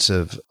acknowledgments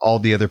of all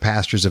the other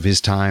pastors of his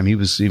time. He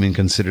was even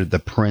considered the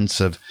prince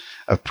of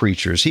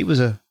preachers. He was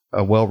a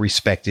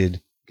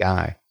well-respected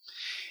guy.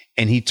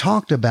 And he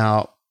talked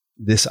about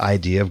this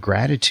idea of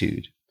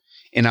gratitude.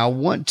 And I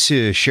want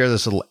to share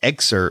this little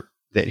excerpt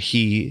that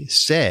he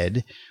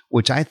said,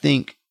 which I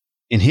think,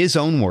 in his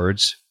own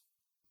words,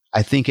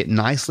 I think it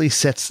nicely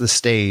sets the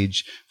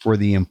stage for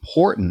the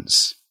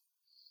importance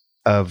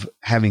of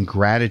having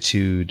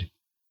gratitude,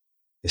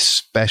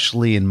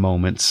 especially in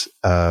moments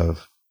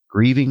of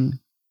grieving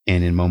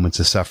and in moments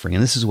of suffering.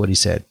 And this is what he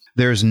said: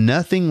 There's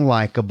nothing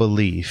like a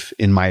belief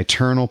in my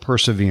eternal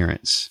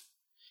perseverance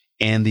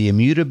and the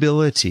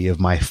immutability of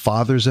my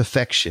Father's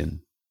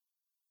affection,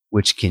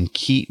 which can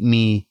keep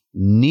me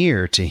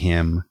near to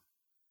him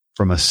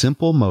from a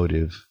simple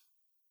motive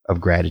of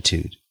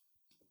gratitude.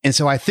 And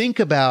so I think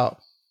about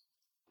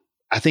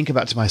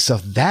to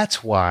myself,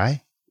 that's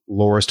why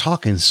Laura's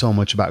talking so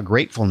much about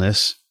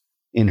gratefulness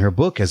in her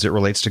book as it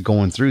relates to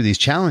going through these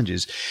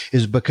challenges,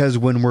 is because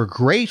when we're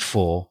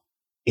grateful,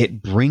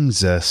 it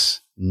brings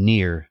us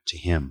near to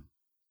him.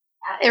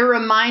 It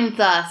reminds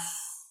us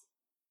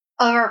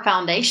of our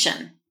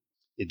foundation.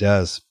 It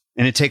does.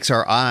 And it takes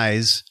our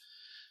eyes,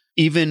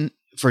 even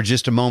for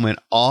just a moment,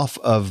 off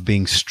of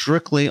being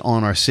strictly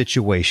on our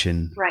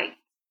situation. Right.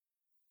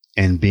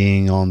 And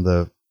being on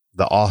the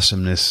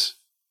awesomeness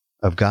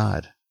of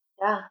God.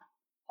 Yeah.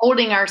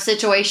 Holding our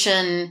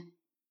situation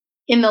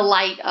in the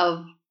light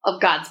of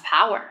God's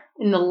power,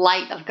 in the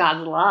light of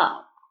God's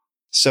love.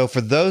 So for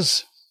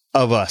those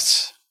of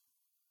us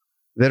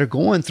that are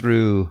going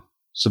through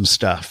some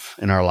stuff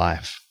in our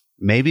life,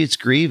 maybe it's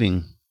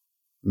grieving,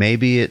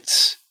 maybe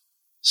it's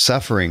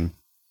suffering.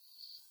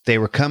 They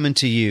were coming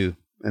to you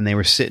and they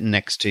were sitting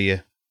next to you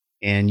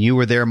and you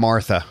were there,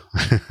 Martha.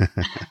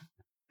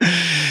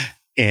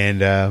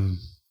 And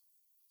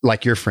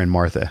like your friend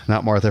Martha,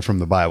 not Martha from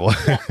the Bible,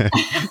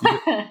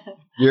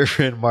 your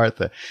friend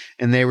Martha.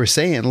 And they were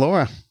saying,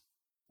 Laura,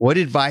 what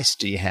advice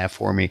do you have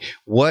for me?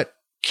 What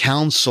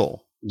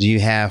counsel do you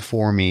have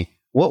for me?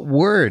 What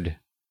word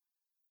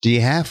do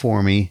you have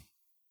for me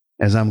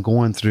as I'm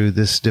going through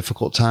this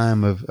difficult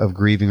time of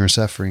grieving or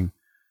suffering?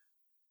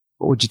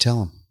 What would you tell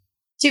them?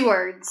 2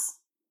 words.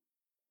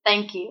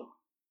 Thank you.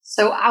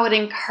 So I would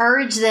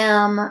encourage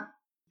them,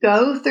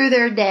 go through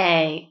their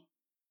day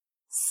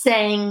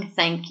saying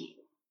thank you.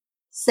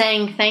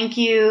 Saying thank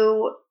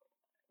you,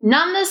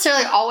 not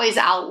necessarily always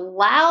out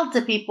loud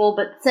to people,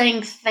 but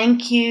saying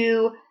thank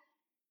you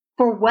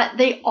for what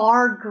they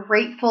are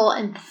grateful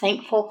and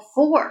thankful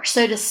for.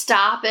 So to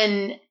stop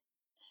and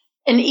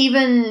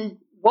even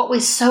what we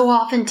so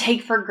often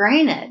take for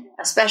granted,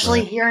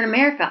 especially here in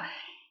America.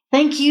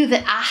 Thank you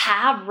that I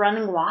have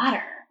running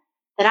water,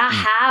 that I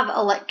have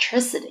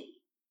electricity.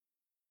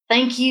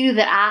 Thank you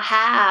that I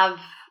have,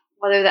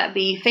 whether that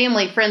be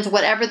family, friends,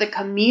 whatever the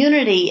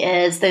community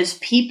is, those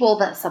people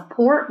that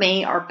support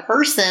me or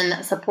person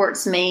that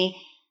supports me,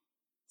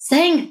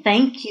 saying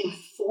thank you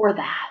for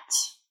that.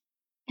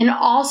 And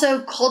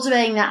also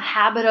cultivating that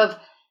habit of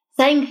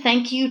saying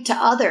thank you to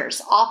others.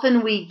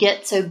 Often we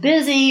get so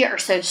busy or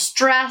so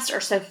stressed or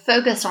so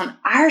focused on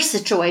our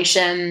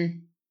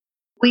situation,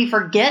 we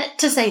forget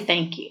to say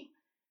thank you.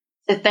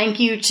 So thank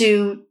you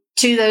to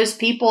those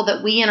people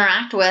that we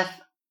interact with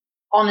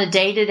on a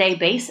day-to-day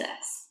basis.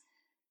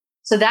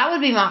 So that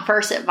would be my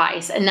first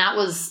advice. And that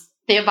was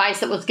the advice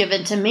that was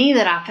given to me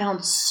that I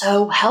found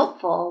so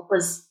helpful,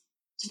 was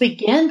to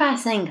begin by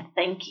saying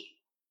thank you.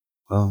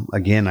 Well,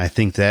 again, I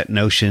think that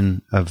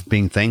notion of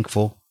being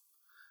thankful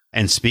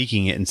and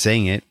speaking it and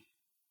saying it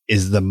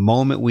is the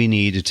moment we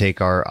need to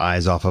take our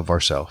eyes off of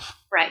ourselves.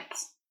 Right.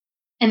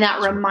 And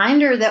that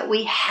reminder that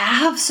we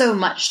have so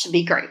much to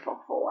be grateful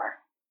for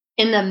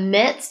in the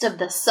midst of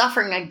the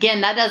suffering.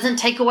 Again, that doesn't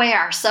take away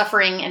our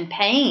suffering and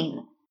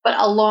pain, but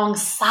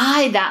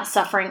alongside that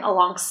suffering,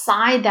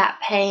 alongside that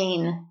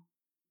pain,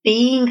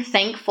 being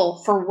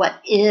thankful for what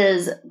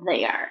is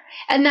there.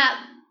 And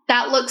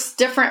that looks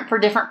different for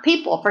different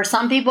people. For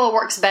some people, it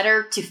works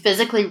better to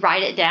physically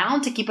write it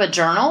down, to keep a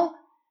journal.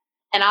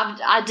 And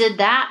I did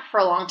that for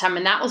a long time,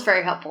 and that was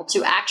very helpful,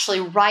 to actually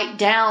write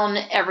down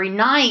every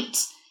night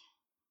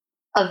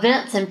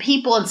events and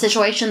people and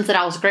situations that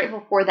I was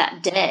grateful for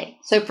that day.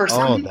 So for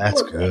some people,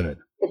 that's good.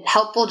 It's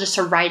helpful just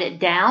to write it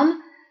down.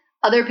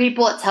 Other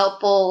people, it's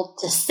helpful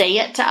to say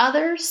it to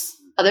others.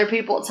 Other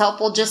people, it's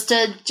helpful just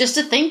to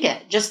think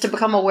it, just to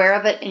become aware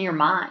of it in your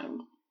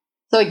mind.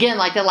 So again,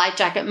 like the life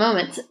jacket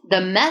moments,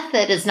 the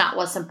method is not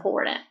what's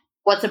important.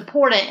 What's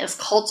important is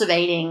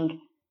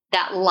cultivating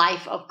that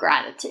life of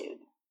gratitude.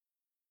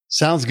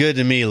 Sounds good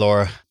to me,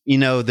 Laura. You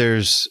know,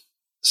 there's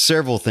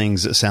several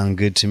things that sound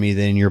good to me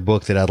in your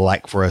book that I'd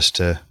like for us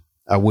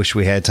I wish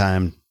we had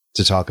time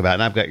to talk about.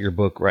 And I've got your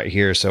book right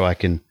here so I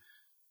can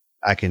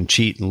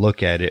cheat and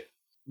look at it.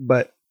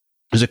 But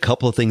there's a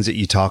couple of things that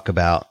you talk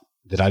about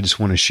that I just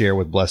want to share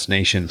with Blessed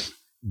Nation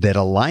that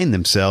align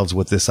themselves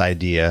with this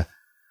idea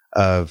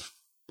of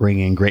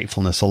bringing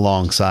gratefulness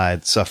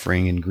alongside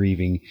suffering and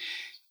grieving.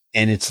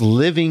 And it's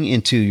living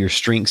into your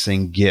strengths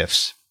and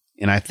gifts.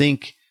 And I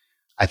think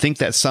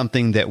that's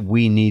something that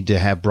we need to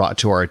have brought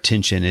to our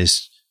attention,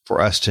 is for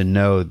us to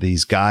know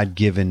these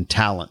God-given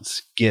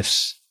talents,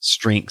 gifts,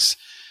 strengths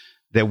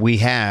that we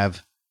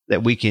have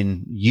that we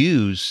can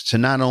use to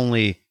not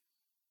only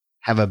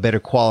have a better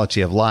quality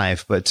of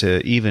life, but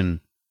to even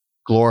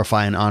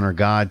glorify and honor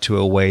God to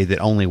a way that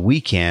only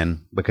we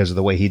can because of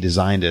the way he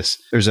designed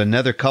us. There's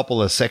another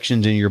couple of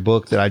sections in your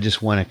book that I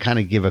just want to kind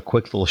of give a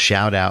quick little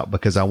shout out,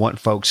 because I want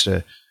folks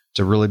to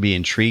really be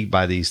intrigued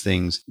by these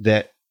things,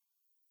 that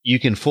you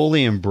can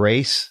fully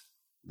embrace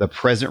the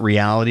present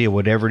reality of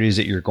whatever it is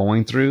that you're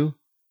going through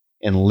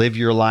and live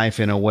your life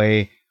in a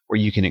way where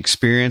you can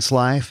experience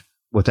life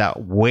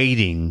without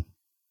waiting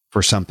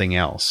for something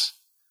else.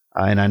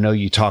 And I know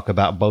you talk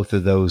about both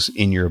of those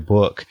in your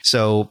book.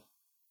 So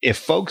if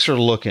folks are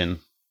looking,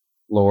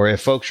 Laura,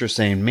 if folks are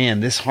saying,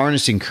 man, this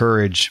Harnessing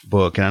Courage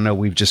book, and I know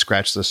we've just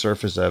scratched the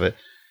surface of it,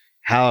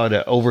 how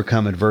to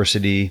overcome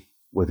adversity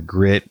with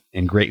grit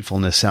and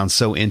gratefulness sounds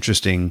so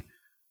interesting.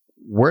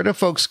 Where do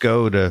folks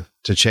go to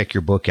check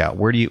your book out?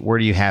 Where do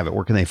you have it?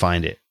 Where can they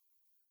find it?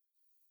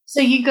 So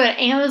you go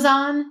to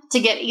Amazon to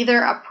get either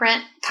a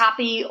print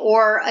copy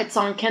or it's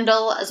on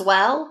Kindle as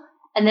well.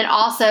 And then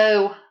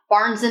also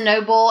Barnes &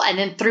 Noble, and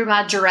then through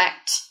my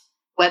direct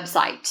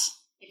website.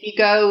 If you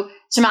go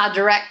to my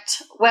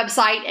direct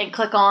website and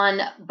click on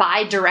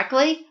Buy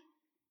Directly,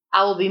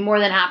 I will be more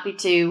than happy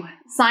to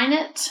sign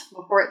it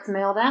before it's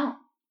mailed out.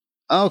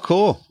 Oh,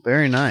 cool.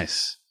 Very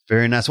nice.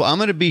 Very nice. Well, I'm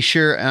going to be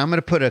sure, and I'm going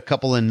to put a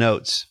couple of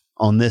notes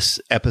on this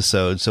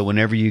episode. So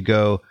whenever you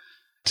go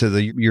to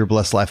the Your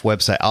Blessed Life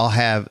website, I'll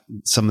have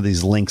some of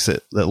these links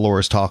that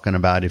Laura's talking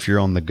about if you're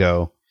on the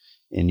go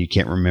and you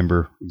can't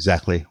remember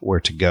exactly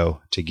where to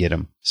go to get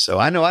them. So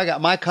I know I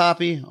got my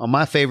copy on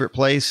my favorite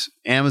place,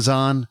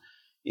 Amazon,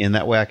 and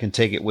that way I can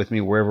take it with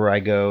me wherever I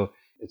go.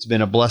 It's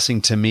been a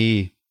blessing to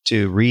me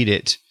to read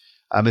it,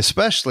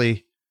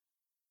 especially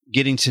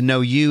getting to know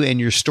you and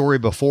your story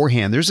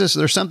beforehand.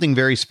 There's something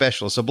very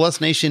special. So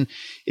Blessed Nation,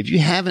 if you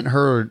haven't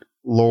heard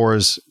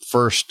Laura's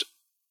first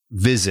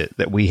visit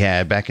that we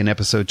had back in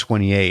episode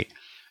 28,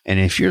 and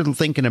if you're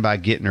thinking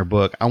about getting her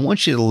book, I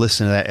want you to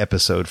listen to that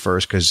episode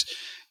first, because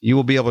you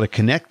will be able to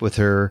connect with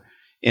her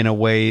in a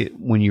way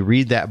when you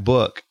read that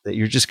book that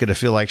you're just going to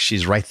feel like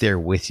she's right there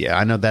with you.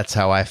 I know that's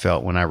how I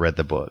felt when I read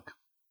the book.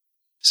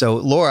 So,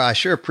 Laura, I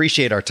sure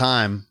appreciate our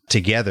time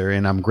together,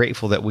 and I'm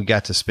grateful that we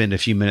got to spend a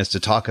few minutes to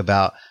talk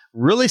about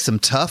really some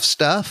tough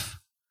stuff,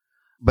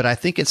 but I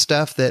think it's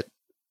stuff that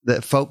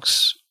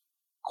folks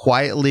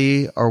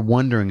quietly are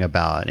wondering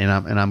about, and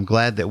I'm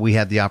glad that we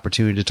had the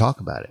opportunity to talk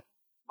about it.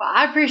 Well,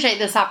 I appreciate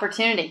this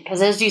opportunity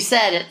because, as you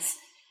said, it's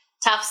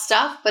tough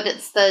stuff, but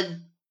it's the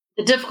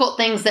difficult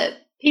things that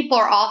people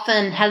are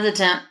often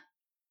hesitant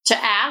to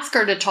ask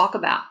or to talk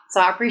about.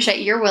 So I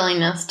appreciate your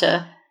willingness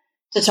to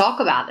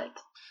talk about it.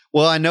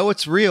 Well, I know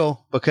it's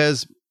real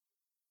because,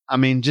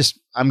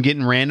 I'm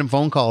getting random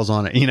phone calls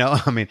on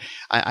it.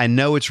 I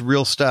know it's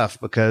real stuff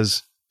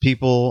because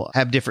people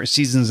have different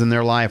seasons in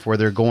their life where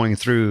they're going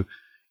through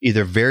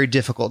either very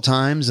difficult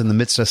times in the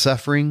midst of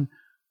suffering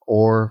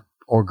or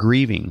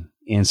grieving.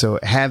 And so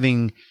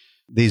having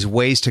these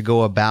ways to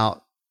go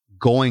about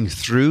going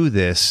through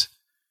this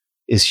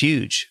is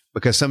huge,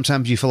 because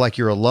sometimes you feel like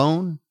you're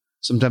alone.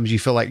 Sometimes you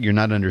feel like you're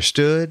not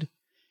understood,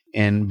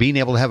 and being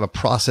able to have a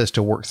process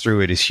to work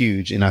through it is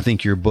huge. And I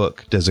think your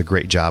book does a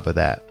great job of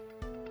that.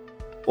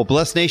 Well,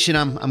 Blessed Nation,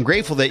 I'm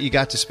grateful that you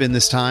got to spend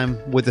this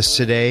time with us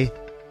today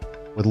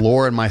with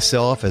Laura and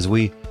myself as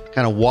we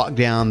kind of walk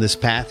down this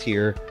path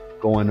here,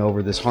 going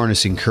over this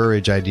Harnessing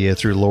Courage idea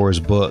through Laura's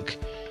book.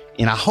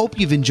 And I hope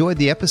you've enjoyed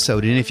the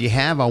episode. And if you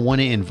have, I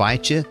want to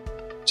invite you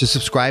to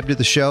subscribe to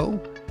the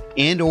show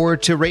and or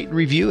to rate and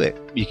review it.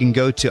 You can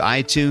go to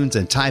iTunes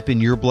and type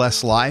in Your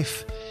Blessed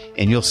Life,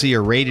 and you'll see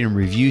a rate and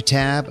review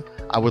tab.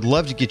 I would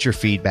love to get your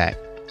feedback.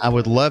 I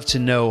would love to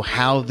know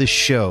how this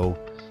show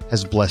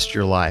has blessed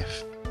your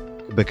life,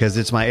 because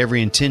it's my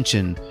every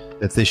intention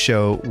that this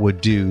show would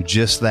do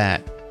just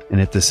that,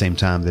 and at the same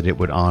time that it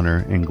would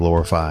honor and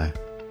glorify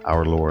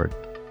our Lord.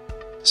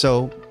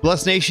 So,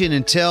 Blessed Nation,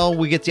 until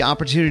we get the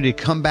opportunity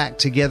to come back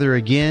together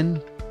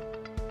again,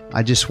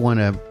 I just want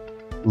to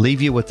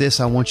leave you with this.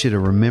 I want you to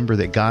remember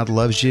that God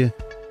loves you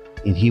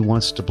and He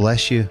wants to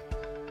bless you.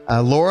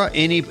 Laura,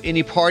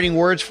 any parting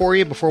words for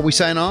you before we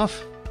sign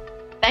off?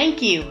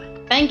 Thank you.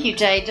 Thank you,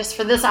 Jay, just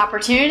for this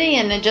opportunity.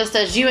 And then just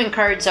as you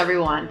encourage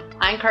everyone,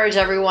 I encourage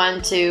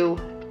everyone to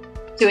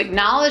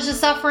acknowledge the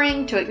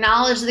suffering, to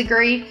acknowledge the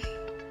grief,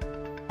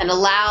 and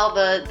allow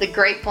the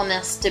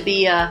gratefulness to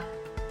be a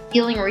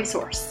healing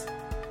resource.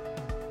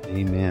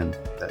 Amen.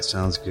 That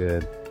sounds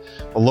good.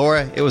 Well,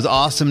 Laura, it was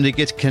awesome to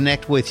get to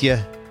connect with you.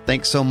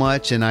 Thanks so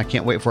much, and I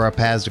can't wait for our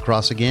paths to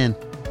cross again.